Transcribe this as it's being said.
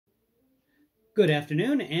Good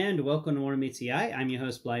afternoon and welcome to M.M.E. I'm your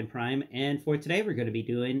host Blind Prime, and for today we're going to be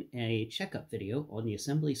doing a checkup video on the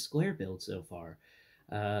Assembly Square build so far.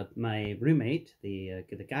 My roommate, the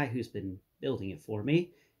guy who's been building it for me,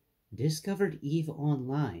 discovered EVE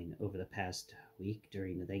Online over the past week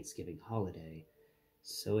during the Thanksgiving holiday,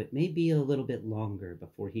 so it may be a little bit longer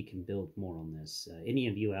before he can build more on this. Any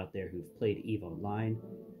of you out there who've played EVE Online,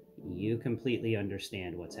 you completely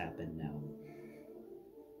understand what's happened now.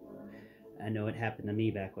 I know it happened to me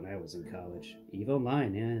back when I was in college. EVE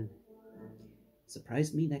Online, yeah.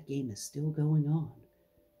 Surprised me that game is still going on.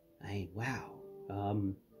 Wow.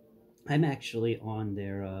 I'm actually on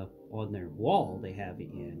their wall they have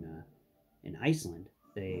in Iceland.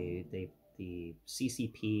 The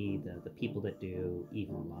CCP, the people that do EVE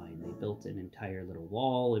Online, they built an entire little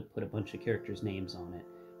wall and put a bunch of characters' names on it,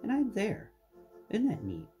 and I'm there. Isn't that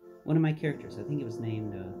neat? One of my characters, I think it was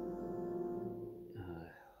named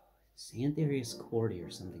Santharius Cordy or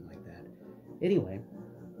something like that. Anyway,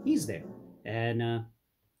 he's there. And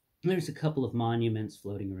there's a couple of monuments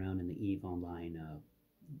floating around in the EVE Online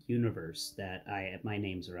universe that my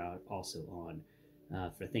names are out also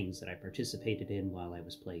on for things that I participated in while I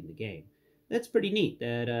was playing the game. That's pretty neat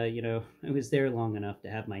that, I was there long enough to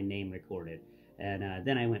have my name recorded. And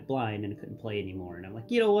then I went blind and couldn't play anymore. And I'm like,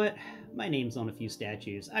 you know what? My name's on a few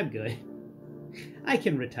statues. I'm good. I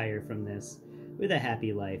can retire from this with a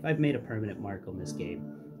happy life. I've made a permanent mark on this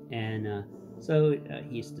game. And so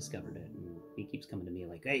he's discovered it. And he keeps coming to me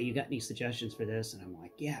like, hey, you got any suggestions for this? And I'm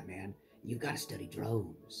like, yeah, man, you got to study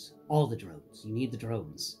drones. All the drones. You need the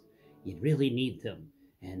drones. You really need them.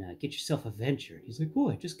 And get yourself a venture. He's like, oh,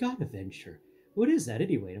 I just got a venture. What is that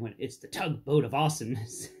anyway? And I went, it's the tugboat of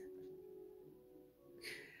awesomeness.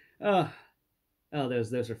 Oh,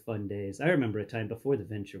 those are fun days. I remember a time before the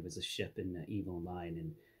venture was a ship in EVE Online.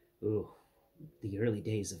 And, ooh, the early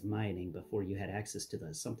days of mining before you had access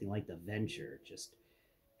to something like the venture just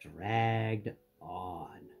dragged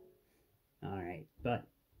on. All right, but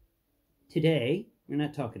today we're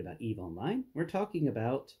not talking about EVE Online. We're talking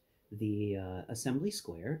about the Assembly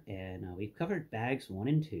Square, and we've covered bags 1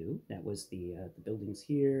 and 2. That was the buildings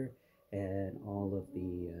here and all of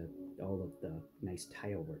the nice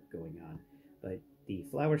tile work going on. But the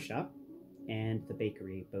flower shop and the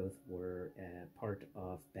bakery both were part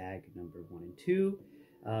of bag number 1 and 2.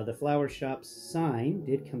 The flower shop's sign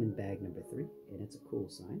did come in bag number 3, and it's a cool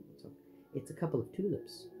sign. It's a couple of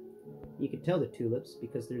tulips. You can tell they're tulips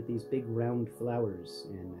because they're these big round flowers,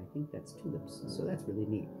 and I think that's tulips, so that's really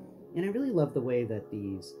neat. And I really love the way that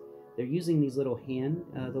they're using these little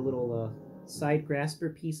the little side grasper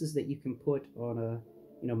pieces that you can put on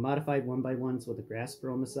modified 1x1s with a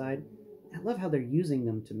grasper on the side. I love how they're using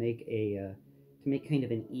them to make kind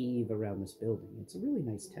of an eave around this building. It's a really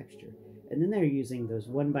nice texture. And then they're using those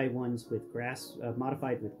 1x1s with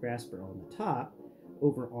modified with grasper on the top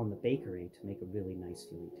over on the bakery to make a really nice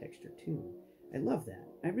feeling texture too. I love that.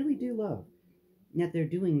 I really do love that they're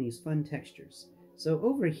doing these fun textures. So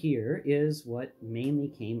over here is what mainly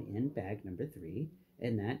came in bag number 3,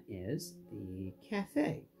 and that is the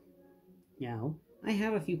cafe. Now, I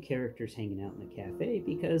have a few characters hanging out in the cafe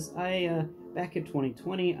because back in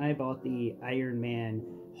 2020, I bought the Iron Man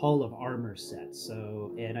Hall of Armor set.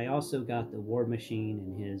 And I also got the War Machine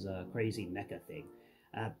and his crazy mecha thing.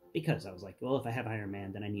 Because I was like, well, if I have Iron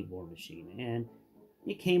Man, then I need War Machine. And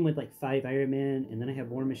it came with like 5 Iron Man, and then I have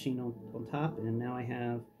War Machine on top, and now I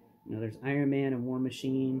have, there's Iron Man and War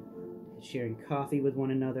Machine sharing coffee with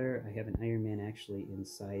one another. I have an Iron Man actually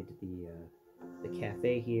inside the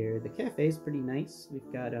cafe here. The cafe is pretty nice.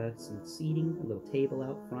 We've got some seating, a little table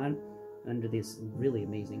out front under this really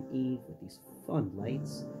amazing eave with these fun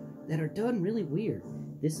lights that are done really weird.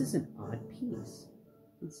 This is an odd piece.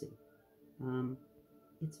 Let's see.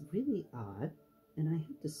 It's really odd, and I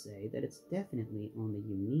have to say that it's definitely on the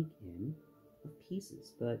unique end of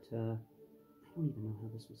pieces, but I don't even know how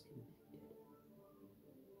this was connected.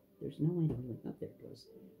 There's no way to really... Oh, there it goes.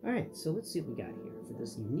 Alright, so let's see what we got here for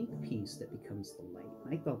this unique piece that becomes the light.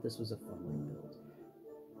 I thought this was a fun little build.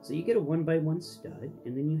 So you get a 1x1 stud,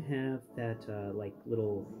 and then you have that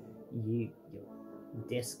little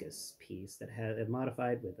discus piece that has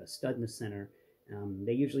modified with a stud in the center.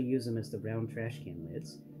 They usually use them as the round trash can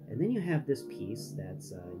lids. And then you have this piece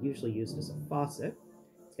that's usually used as a faucet.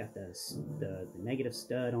 It's got the negative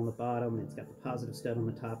stud on the bottom, it's got the positive stud on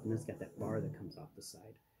the top, and it's got that bar that comes off the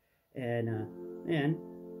side. And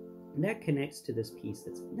that connects to this piece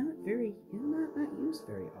that's not used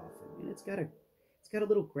very often. And it's got a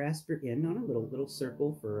little grasper in on a little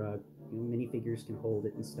circle for minifigures can hold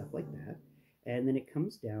it and stuff like that. And then it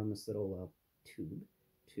comes down this little tube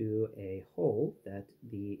to a hole that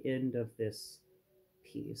the end of this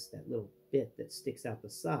piece, that little bit that sticks out the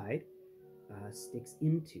side, sticks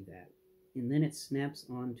into that. And then it snaps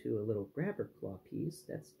onto a little grabber claw piece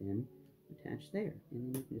that's been attached there.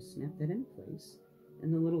 And then you can just snap that in place.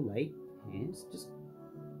 And the little light hangs just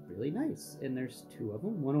really nice. And there's two of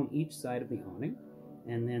them, one on each side of the awning.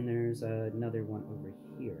 And then there's another one over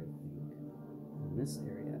here, I think, in this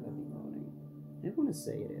area of the awning. I want to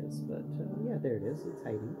say it is, but yeah, there it is. It's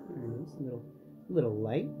hiding. There it is, a little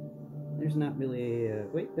light. There's not really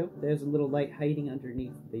wait, nope, there's a little light hiding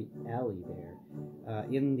underneath the alley there.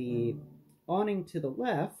 In the awning to the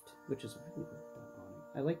left, which is really awning,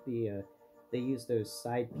 I like they use those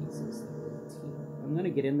side pieces, like little teeth. I'm going to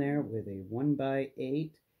get in there with a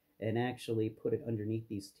 1x8 and actually put it underneath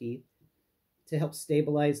these teeth to help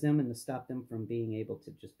stabilize them and to stop them from being able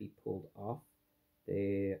to just be pulled off.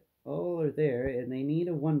 They all are there, and they need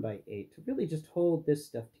a 1x8 to really just hold this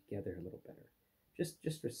stuff together a little better.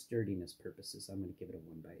 Just for sturdiness purposes, I'm going to give it a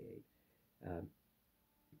 1x8.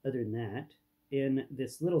 Other than that, in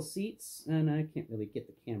this little seats, and I can't really get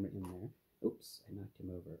the camera in there. Oops, I knocked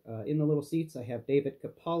him over. In the little seats, I have David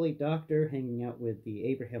Capaldi, Doctor, hanging out with the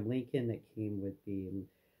Abraham Lincoln that came with the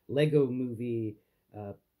Lego movie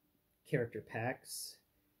character packs.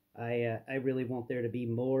 I really want there to be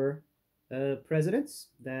more presidents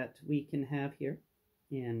that we can have here,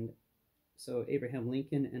 and so Abraham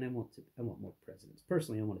Lincoln, and I want more presidents.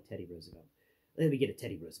 Personally, I want a Teddy Roosevelt. Let me get a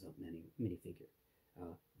Teddy Roosevelt minifigure.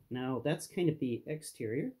 Now that's kind of the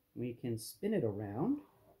exterior. We can spin it around,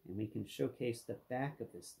 and we can showcase the back of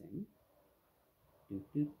this thing. And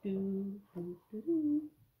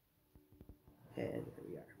there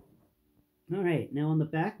we are. All right, now on the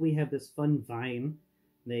back we have this fun vine.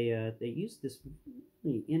 They use this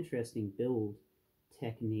really interesting build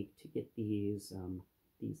technique to get these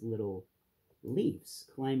little leaves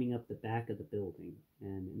climbing up the back of the building,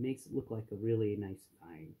 and it makes it look like a really nice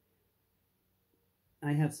vine.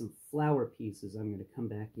 I have some flower pieces I'm going to come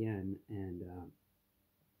back in and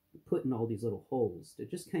put in all these little holes to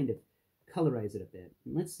just kind of colorize it a bit.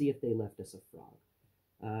 And let's see if they left us a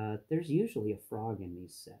frog. There's usually a frog in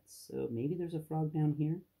these sets, so maybe there's a frog down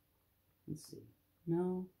here. Let's see.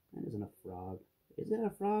 No, that isn't a frog. Is that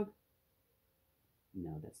a frog?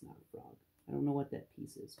 No, that's not a frog. I don't know what that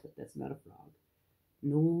piece is, but that's not a frog.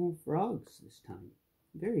 No frogs this time.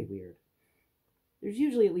 Very weird. There's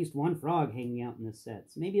usually at least one frog hanging out in this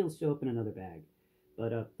set, so maybe it'll show up in another bag.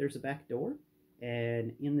 But there's a back door,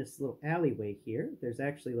 and in this little alleyway here, there's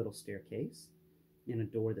actually a little staircase and a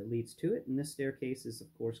door that leads to it, and this staircase is,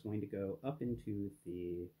 of course, going to go up into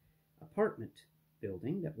the apartment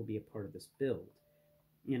building that will be a part of this build.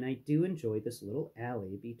 And I do enjoy this little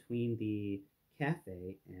alley between the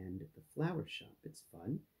cafe and the flower shop. It's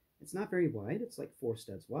fun. It's not very wide. It's like 4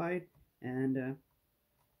 studs wide, and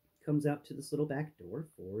comes out to this little back door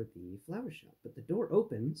for the flower shop. But the door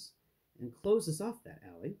opens and closes off that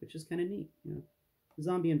alley, which is kind of neat. You know, the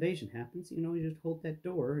zombie invasion happens, you know, you just hold that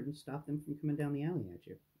door and stop them from coming down the alley at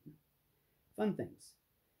you. Fun things.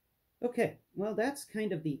 Okay, well, that's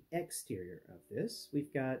kind of the exterior of this.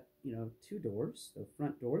 We've got, you know, 2 doors. The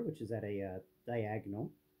front door, which is at a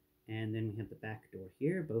diagonal, and then we have the back door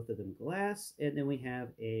here, both of them glass, and then we have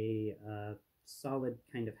a solid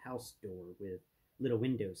kind of house door with little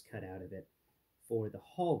windows cut out of it for the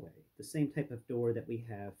hallway. The same type of door that we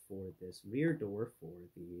have for this rear door for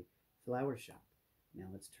the flower shop. Now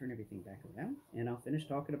let's turn everything back around, and I'll finish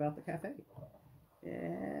talking about the cafe.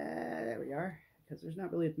 Yeah, there we are. Because there's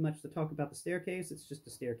not really much to talk about the staircase. It's just a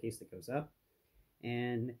staircase that goes up.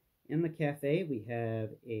 And in the cafe, we have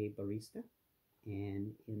a barista.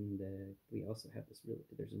 And we also have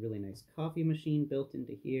there's a really nice coffee machine built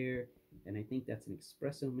into here. And I think that's an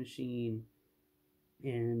espresso machine.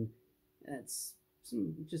 And that's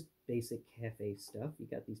some just basic cafe stuff. You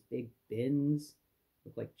got these big bins,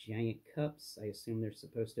 look like giant cups. I assume they're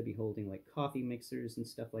supposed to be holding like coffee mixers and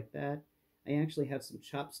stuff like that. I actually have some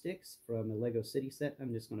chopsticks from the Lego City set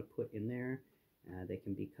I'm just going to put in there. They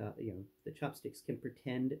can be, you know, the chopsticks can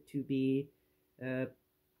pretend to be, you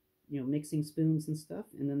know, mixing spoons and stuff.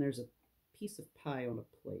 And then there's a piece of pie on a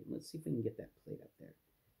plate. Let's see if we can get that plate up there.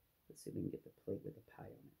 Let's see if we can get the plate with the pie on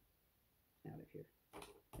it. Out of here.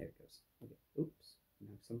 There it goes. Okay. Oops.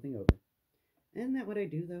 Knocked something over. Isn't that what I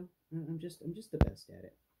do, though? I'm just the best at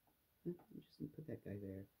it. I'm just going to put that guy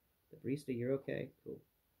there. The barista, you're okay? Cool.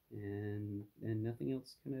 And nothing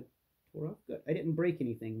else kind of tore off. Good. I didn't break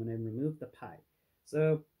anything when I removed the pie.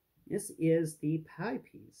 So this is the pie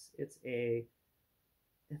piece. It's a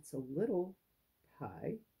little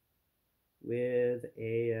pie with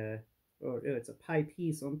it's a pie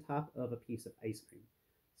piece on top of a piece of ice cream.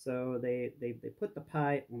 So they put the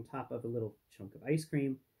pie on top of a little chunk of ice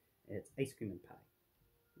cream. It's ice cream and pie.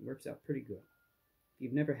 It works out pretty good. If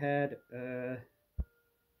you've never had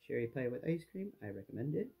cherry pie with ice cream, I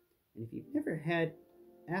recommend it. And if you've never had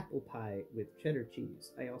apple pie with cheddar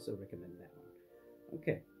cheese, I also recommend that one.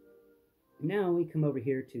 Okay, now we come over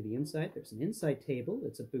here to the inside. There's an inside table.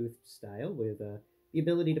 It's a booth style with the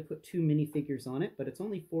ability to put 2 minifigures on it, but it's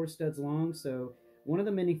only 4 studs long, so one of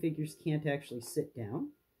the minifigures can't actually sit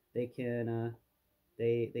down. They can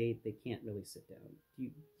they can't really sit down.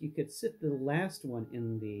 You could sit the last one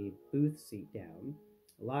in the booth seat down,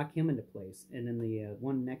 lock him into place, and then the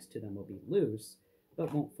one next to them will be loose,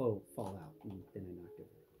 but won't fall out. And then I knocked over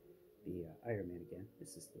the Iron Man again.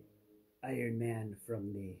 This is the Iron Man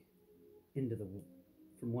from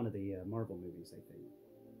from one of the Marvel movies, I think.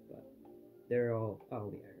 But they're all the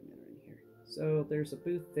Iron Men are in here. So there's a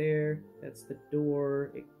booth there. That's the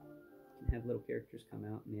door. It can have little characters come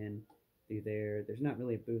out and in through there. There's not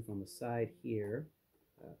really a booth on the side here.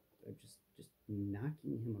 I'm just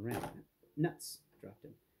knocking him around. Nuts! Dropped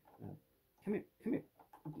him. Come here.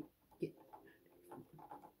 Get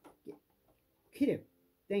him.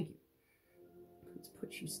 Thank you. Let's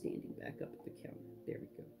put you standing back up at the counter. There we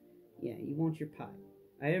go. Yeah, you want your pie.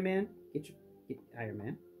 Iron Man, get Iron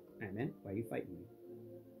Man. Iron Man, why are you fighting me?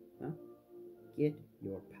 Huh? Get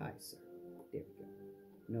your pie, sir. There we go.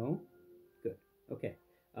 No? Good. Okay.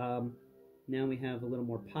 Now we have a little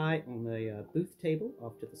more pie on the booth table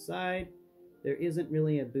off to the side. There isn't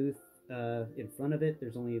really a booth in front of it.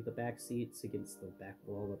 There's only the back seats against the back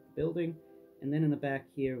wall of the building. And then in the back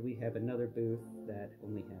here, we have another booth that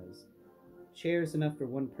only has chairs enough for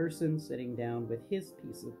one person sitting down with his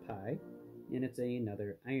piece of pie. And it's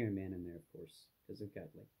another Iron Man in there, of course, because they've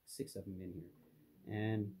got like 6 of them in here.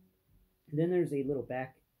 And then there's a little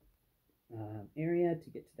back area to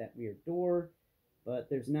get to that weird door. But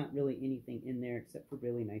there's not really anything in there except for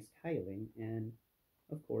really nice tiling and,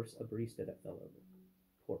 of course, a barista that fell over.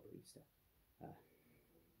 Poor barista.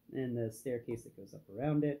 And the staircase that goes up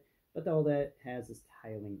around it. But all that has is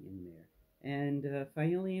tiling in there. And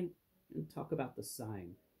finally, talk about the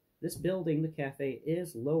sign. This building, the cafe,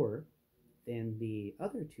 is lower than the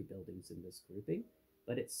other 2 buildings in this grouping.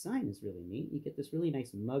 But its sign is really neat. You get this really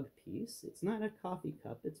nice mug piece. It's not a coffee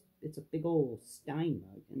cup. It's a big old Stein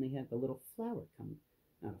mug. And they have a little flower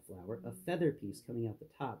a feather piece coming out the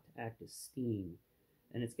top to act as steam.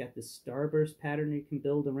 And it's got this starburst pattern you can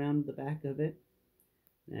build around the back of it.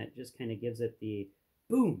 That just kind of gives it the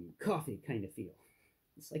boom, coffee kind of feel.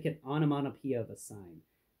 It's like an onomatopoeia of a sign.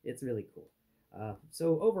 It's really cool.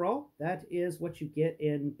 So overall, that is what you get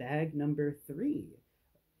in bag number 3.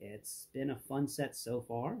 It's been a fun set so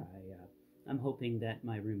far. I'm hoping that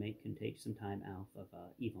my roommate can take some time out of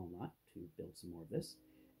Evil Lot to build some more of this,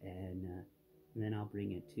 and then I'll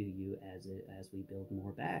bring it to you as we build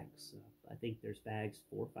more bags. I think there's bags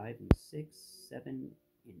 4, 5, and 6, 7,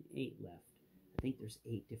 and 8 left. I think there's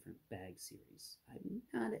 8 different bag series. I'm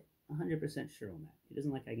not 100% sure on that. It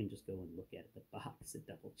isn't like I can just go and look at the box and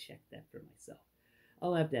double check that for myself.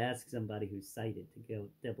 I'll have to ask somebody who's sighted to go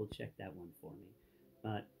double check that one for me.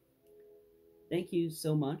 But thank you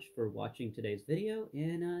so much for watching today's video,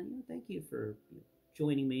 and thank you for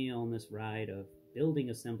joining me on this ride of building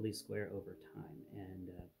Assembly Square over time. And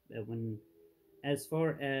as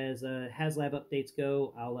far as HasLab updates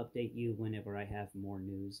go, I'll update you whenever I have more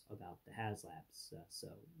news about the HasLabs. So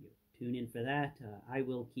tune in for that. I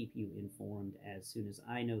will keep you informed as soon as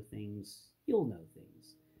I know things. You'll know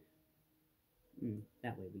things.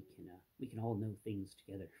 That way we can all know things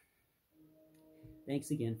together.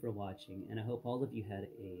 Thanks again for watching, and I hope all of you had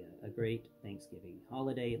a great Thanksgiving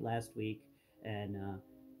holiday last week, and of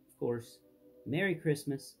course, Merry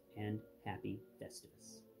Christmas and Happy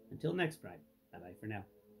Festivus. Until next time, bye-bye for now.